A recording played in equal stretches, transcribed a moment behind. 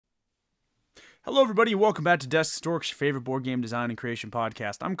Hello, everybody, and welcome back to Dorks, your favorite board game design and creation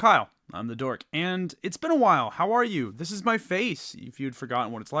podcast. I'm Kyle. I'm the Dork, and it's been a while. How are you? This is my face. If you'd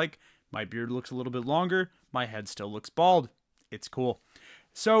forgotten what it's like, my beard looks a little bit longer. My head still looks bald. It's cool.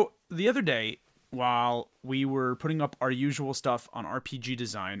 So, the other day, while we were putting up our usual stuff on RPG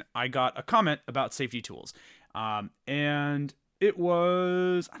design, I got a comment about safety tools. And it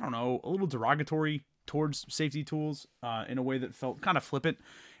was, I don't know, a little derogatory towards safety tools in a way that felt kind of flippant.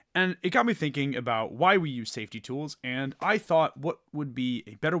 And it got me thinking about why we use safety tools, and I thought what would be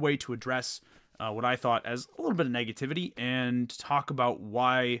a better way to address what I thought as a little bit of negativity and talk about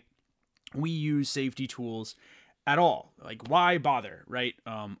why we use safety tools at all. Like, why bother, right?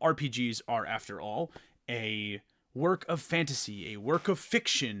 RPGs are, after all, a work of fantasy, a work of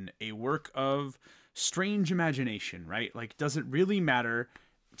fiction, a work of strange imagination, right? Like, does it really matter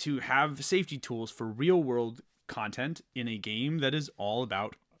to have safety tools for real-world content in a game that is all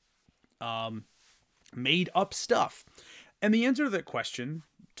about made up stuff? And the answer to that question,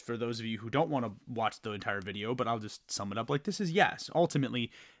 for those of you who don't want to watch the entire video, but I'll just sum it up like this, is yes.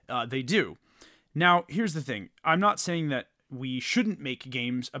 Ultimately, they do. Now, here's the thing. I'm not saying that we shouldn't make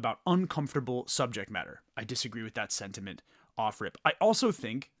games about uncomfortable subject matter. I disagree with that sentiment off rip. I also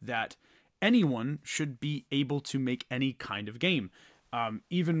think that anyone should be able to make any kind of game,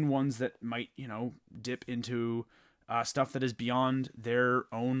 even ones that might, dip into stuff that is beyond their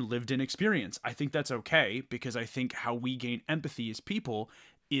own lived-in experience. I think that's okay, because I think how we gain empathy as people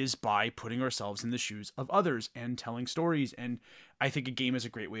is by putting ourselves in the shoes of others and telling stories, and I think a game is a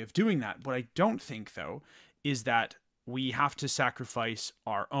great way of doing that. What I don't think, though, is that we have to sacrifice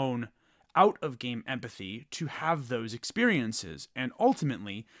our own out-of-game empathy to have those experiences, and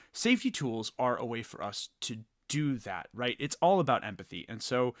ultimately, safety tools are a way for us to do that, right? It's all about empathy, and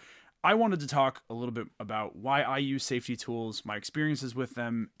so I wanted to talk a little bit about why I use safety tools, my experiences with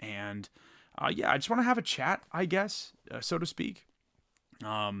them, and I just want to have a chat, I guess, so to speak.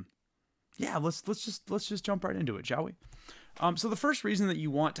 Let's just jump right into it, shall we? So the first reason that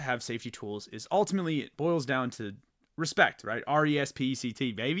you want to have safety tools is ultimately it boils down to respect, right?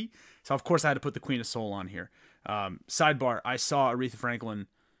 RESPECT, baby. So of course I had to put the Queen of Soul on here. Sidebar: I saw Aretha Franklin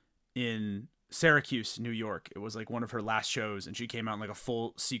in Syracuse, New York. It was like one of her last shows, and she came out in like a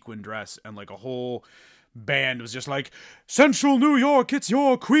full sequin dress, and like a whole band was just like, "Central New York, it's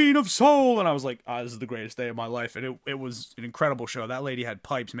your Queen of Soul," and I was like, this is the greatest day of my life. And it was an incredible show. That lady had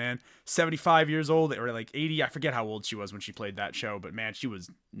pipes, man. 75 years old, or like 80, I forget how old she was when she played that show, but man, she was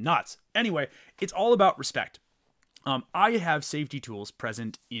nuts. Anyway, it's all about respect. I have safety tools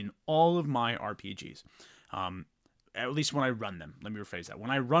present in all of my RPGs. At least when I run them. Let me rephrase that. When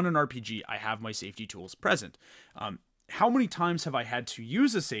I run an RPG, I have my safety tools present. How many times have I had to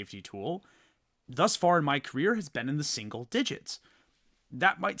use a safety tool thus far in my career has been in the single digits.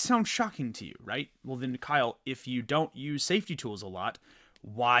 That might sound shocking to you, right? Well then, Kyle, if you don't use safety tools a lot,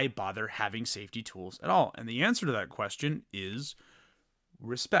 why bother having safety tools at all? And the answer to that question is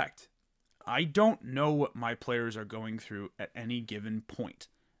respect. I don't know what my players are going through at any given point,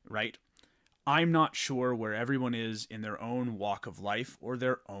 right? I'm not sure where everyone is in their own walk of life or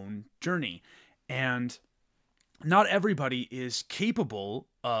their own journey. And not everybody is capable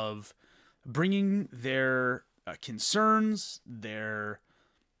of bringing their concerns, their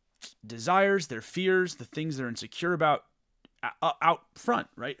desires, their fears, the things they're insecure about out front,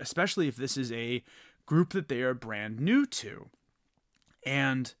 right? Especially if this is a group that they are brand new to.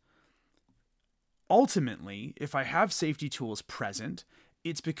 And ultimately, if I have safety tools present,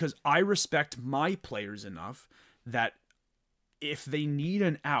 it's because I respect my players enough that if they need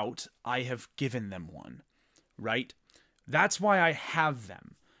an out, I have given them one, right? That's why I have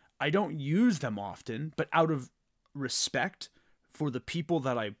them. I don't use them often, but out of respect for the people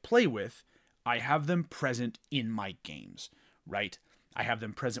that I play with, I have them present in my games, right? I have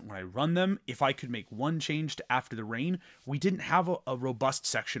them present when I run them. If I could make one change to After the Rain, we didn't have a robust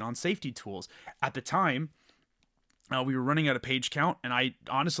section on safety tools. At the time, we were running out of page count, and I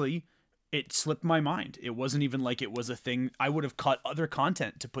honestly, it slipped my mind. It wasn't even like it was a thing. I would have cut other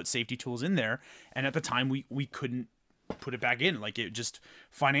content to put safety tools in there, and at the time we couldn't put it back in. Like, it just,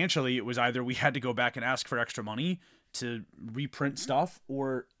 financially, it was either we had to go back and ask for extra money to reprint stuff,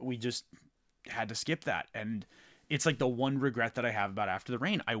 or we just had to skip that. And it's like the one regret that I have about After the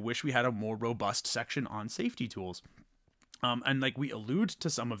Rain. I wish we had a more robust section on safety tools. And like, we allude to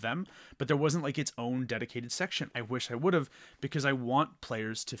some of them, but there wasn't like its own dedicated section. I wish I would have, because I want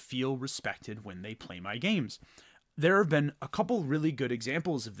players to feel respected when they play my games. There have been a couple really good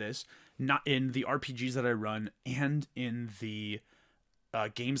examples of this, not in the RPGs that I run and in the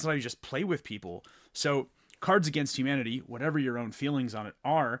games that I just play with people. So Cards Against Humanity, whatever your own feelings on it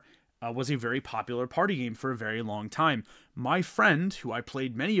are, was a very popular party game for a very long time. My friend, who I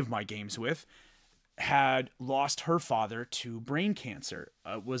played many of my games with, had lost her father to brain cancer.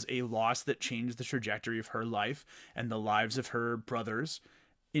 It was a loss that changed the trajectory of her life and the lives of her brothers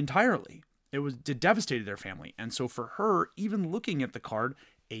entirely. It devastated their family. And so for her, even looking at the card,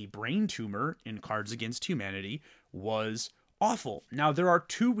 a brain tumor in Cards Against Humanity was awful. Now, there are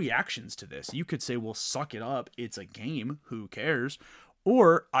two reactions to this. You could say, well, suck it up. It's a game. Who cares?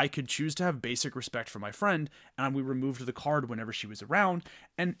 Or I could choose to have basic respect for my friend, and we removed the card whenever she was around.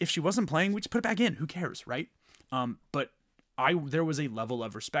 And if she wasn't playing, we just put it back in. Who cares, right? But there was a level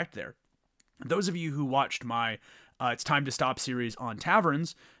of respect there. Those of you who watched my It's Time to Stop series on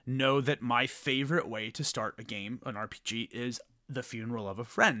taverns know that my favorite way to start a game, an RPG, is the funeral of a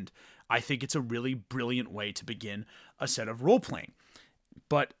friend. I think it's a really brilliant way to begin a set of role-playing.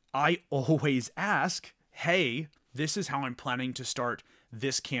 But I always ask, hey, this is how I'm planning to start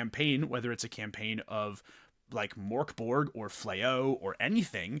this campaign, whether it's a campaign of like Morkborg or Flayo or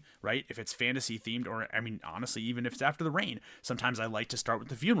anything, right? If it's fantasy themed, or I mean, honestly, even if it's After the Rain, sometimes I like to start with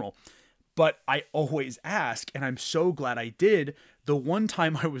the funeral. But I always ask, and I'm so glad I did. The one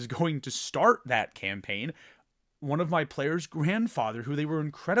time I was going to start that campaign, one of my players' grandfather, who they were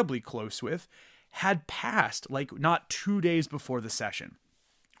incredibly close with, had passed like not 2 days before the session,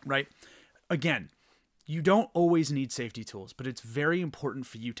 right? Again, you don't always need safety tools, but it's very important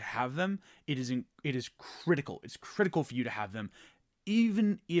for you to have them. It is critical. It's critical for you to have them,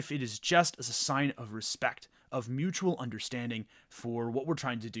 even if it is just as a sign of respect, of mutual understanding for what we're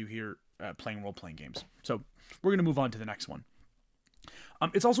trying to do here, playing role-playing games. So we're going to move on to the next one.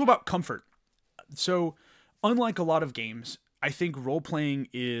 It's also about comfort. So unlike a lot of games, I think role-playing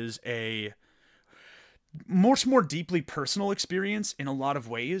is a much more deeply personal experience in a lot of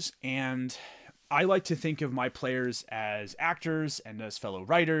ways, and I like to think of my players as actors and as fellow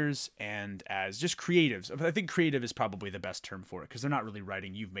writers and as just creatives. I think creative is probably the best term for it, because they're not really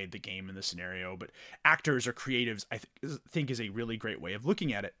writing. You've made the game in the scenario, but actors or creatives, I think is a really great way of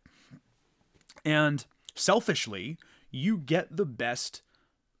looking at it. And selfishly, you get the best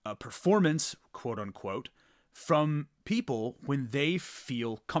performance, quote unquote, from people when they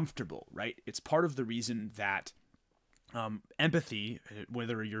feel comfortable, right? It's part of the reason that empathy,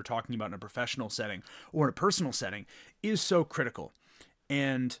 whether you're talking about in a professional setting or in a personal setting, is so critical.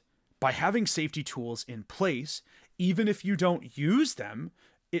 And by having safety tools in place, even if you don't use them,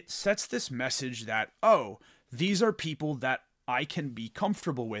 it sets this message that, oh, these are people that I can be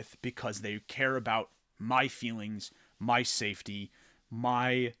comfortable with because they care about my feelings, my safety,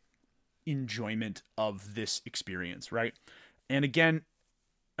 my enjoyment of this experience, right? And again,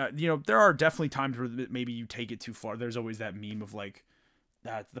 there are definitely times where maybe you take it too far. There's always that meme of like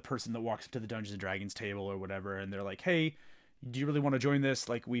the person that walks up to the Dungeons and Dragons table or whatever, and they're like, hey, do you really want to join this?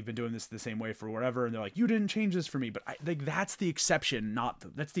 Like, we've been doing this the same way for whatever. And they're like, you didn't change this for me. But that's the exception,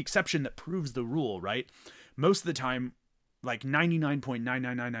 that's the exception that proves the rule, right? Most of the time, like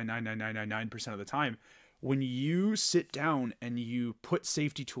 99.9999999% of the time, when you sit down and you put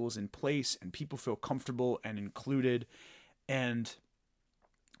safety tools in place and people feel comfortable and included and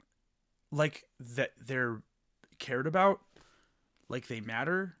like that they're cared about, like they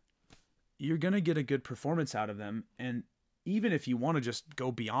matter, you're going to get a good performance out of them. And even if you want to just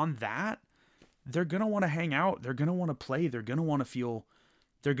go beyond that, they're going to want to hang out. They're going to want to play. They're going to want to feel,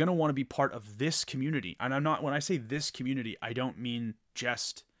 they're going to want to be part of this community. And when I say this community, I don't mean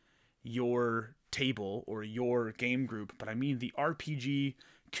just your table or your game group, but I mean the RPG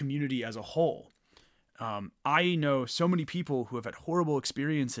community as a whole. I know so many people who have had horrible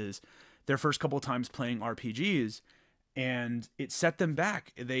experiences their first couple of times playing RPGs, and it set them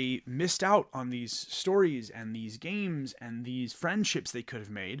back. They missed out on these stories and these games and these friendships they could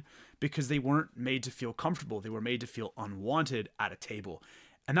have made because they weren't made to feel comfortable. They were made to feel unwanted at a table.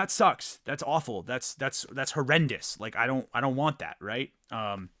 And that sucks. That's awful. That's horrendous. Like, I don't want that, right?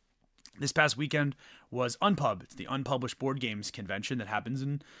 This past weekend was Unpub. It's the Unpublished Board Games Convention that happens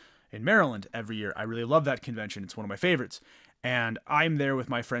in Maryland every year. I really love that convention. It's one of my favorites. And I'm there with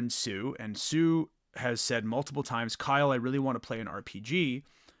my friend Sue, and Sue has said multiple times, Kyle, I really want to play an RPG.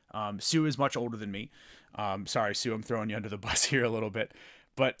 Sue is much older than me. Sorry, Sue, I'm throwing you under the bus here a little bit.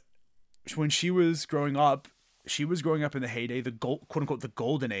 But when she was growing up in the heyday, the quote unquote, the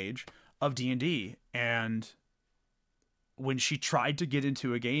golden age of D&D. And when she tried to get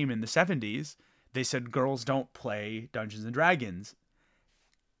into a game in the 70s, they said girls don't play Dungeons and Dragons.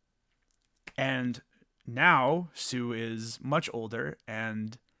 And now Sue is much older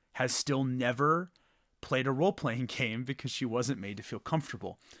and has still never played a role-playing game because she wasn't made to feel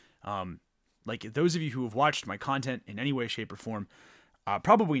comfortable. Like those of you who have watched my content in any way, shape, or form,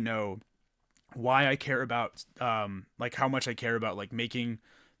 probably know why I care about, like how much I care about like making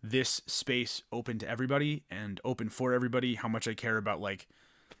this space open to everybody and open for everybody. How much I care about, like,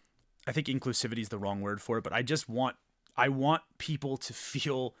 I think inclusivity is the wrong word for it, but I want people to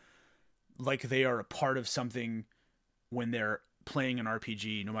feel like they are a part of something when they're playing an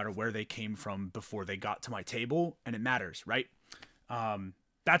RPG, no matter where they came from before they got to my table, and it matters, right?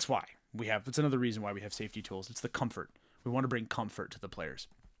 That's why that's another reason why we have safety tools. It's the comfort. We want to bring comfort to the players.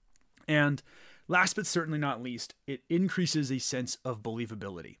 And last but certainly not least, it increases a sense of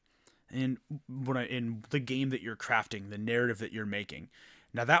believability in the game that you're crafting, the narrative that you're making.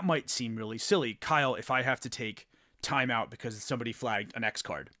 Now that might seem really silly. Kyle, if I have to take time out because somebody flagged an X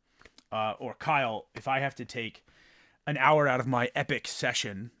card, or Kyle, if I have to take an hour out of my epic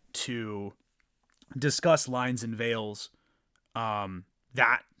session to discuss lines and veils,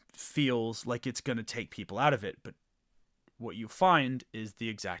 that feels like it's going to take people out of it. But what you find is the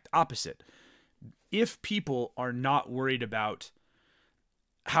exact opposite. If people are not worried about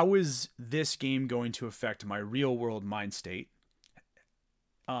how is this game going to affect my real world mind state,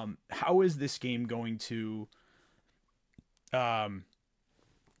 how is this game going to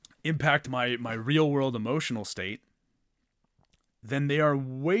impact my real world emotional state, then they are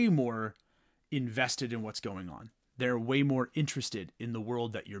way more invested in what's going on. They're way more interested in the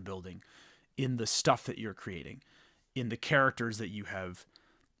world that you're building, in the stuff that you're creating, in the characters that you have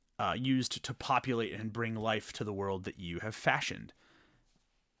used to populate and bring life to the world that you have fashioned.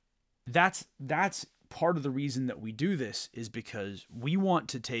 That's part of the reason that we do this, is because we want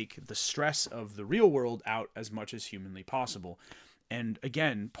to take the stress of the real world out as much as humanly possible. And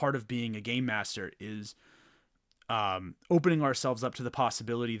again, part of being a game master is opening ourselves up to the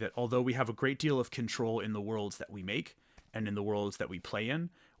possibility that although we have a great deal of control in the worlds that we make and in the worlds that we play in,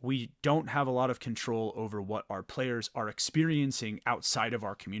 we don't have a lot of control over what our players are experiencing outside of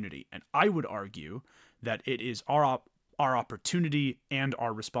our community. And I would argue that it is our opportunity and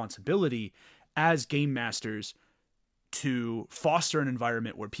our responsibility as game masters to foster an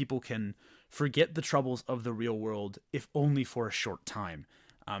environment where people can forget the troubles of the real world, if only for a short time,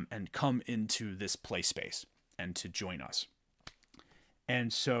 and come into this play space and to join us.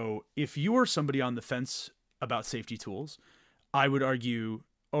 And so if you are somebody on the fence about safety tools, I would argue,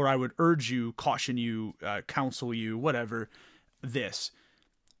 or I would urge you, caution you, counsel you, whatever, this.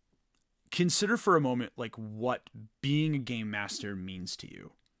 Consider for a moment like what being a game master means to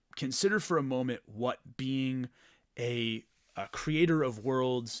you. Consider for a moment what being a creator of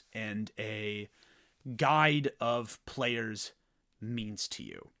worlds and a guide of players means to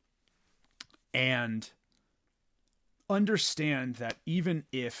you. And understand that even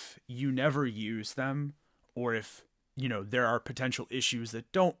if you never use them, or if, you know, there are potential issues that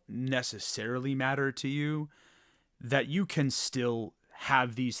don't necessarily matter to you, that you can still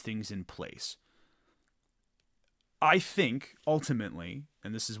have these things in place. I think ultimately,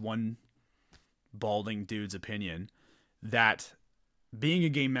 and this is one balding dude's opinion, that being a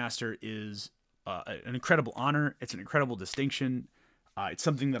game master is an incredible honor. It's an incredible distinction. It's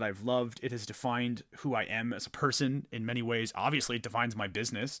something that I've loved. It has defined who I am as a person in many ways. Obviously, it defines my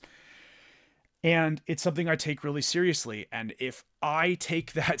business. And it's something I take really seriously. And if I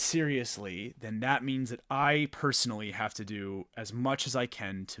take that seriously, then that means that I personally have to do as much as I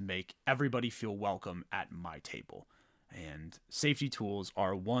can to make everybody feel welcome at my table. And safety tools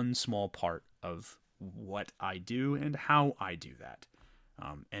are one small part of what I do and how I do that.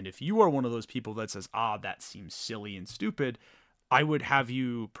 And if you are one of those people that says, that seems silly and stupid, I would have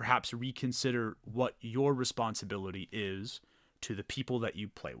you perhaps reconsider what your responsibility is to the people that you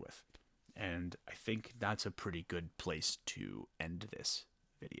play with. And I think that's a pretty good place to end this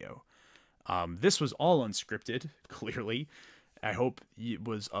video. This was all unscripted, clearly. I hope it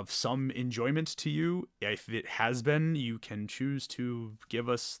was of some enjoyment to you. If it has been, you can choose to give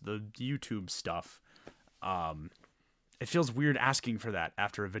us the YouTube stuff. It feels weird asking for that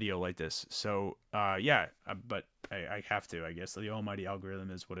after a video like this. So, yeah, but I have to, I guess. The almighty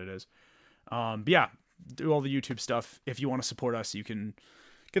algorithm is what it is. But yeah, do all the YouTube stuff. If you want to support us, you can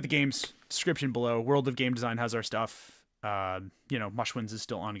get the games description below. World of Game Design has our stuff. You know, Mushwinds is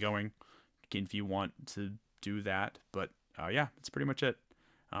still ongoing if you want to do that. But yeah, that's pretty much it.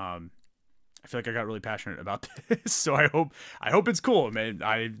 I feel like I got really passionate about this, so I hope it's cool, man.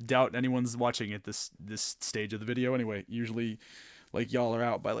 I doubt anyone's watching at this stage of the video anyway. Usually, like, y'all are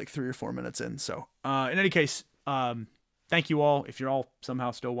out by like 3 or 4 minutes in. So, in any case, thank you all. If you're all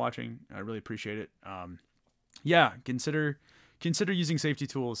somehow still watching, I really appreciate it. Yeah, consider using safety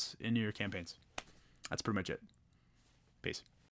tools in your campaigns. That's pretty much it. Peace.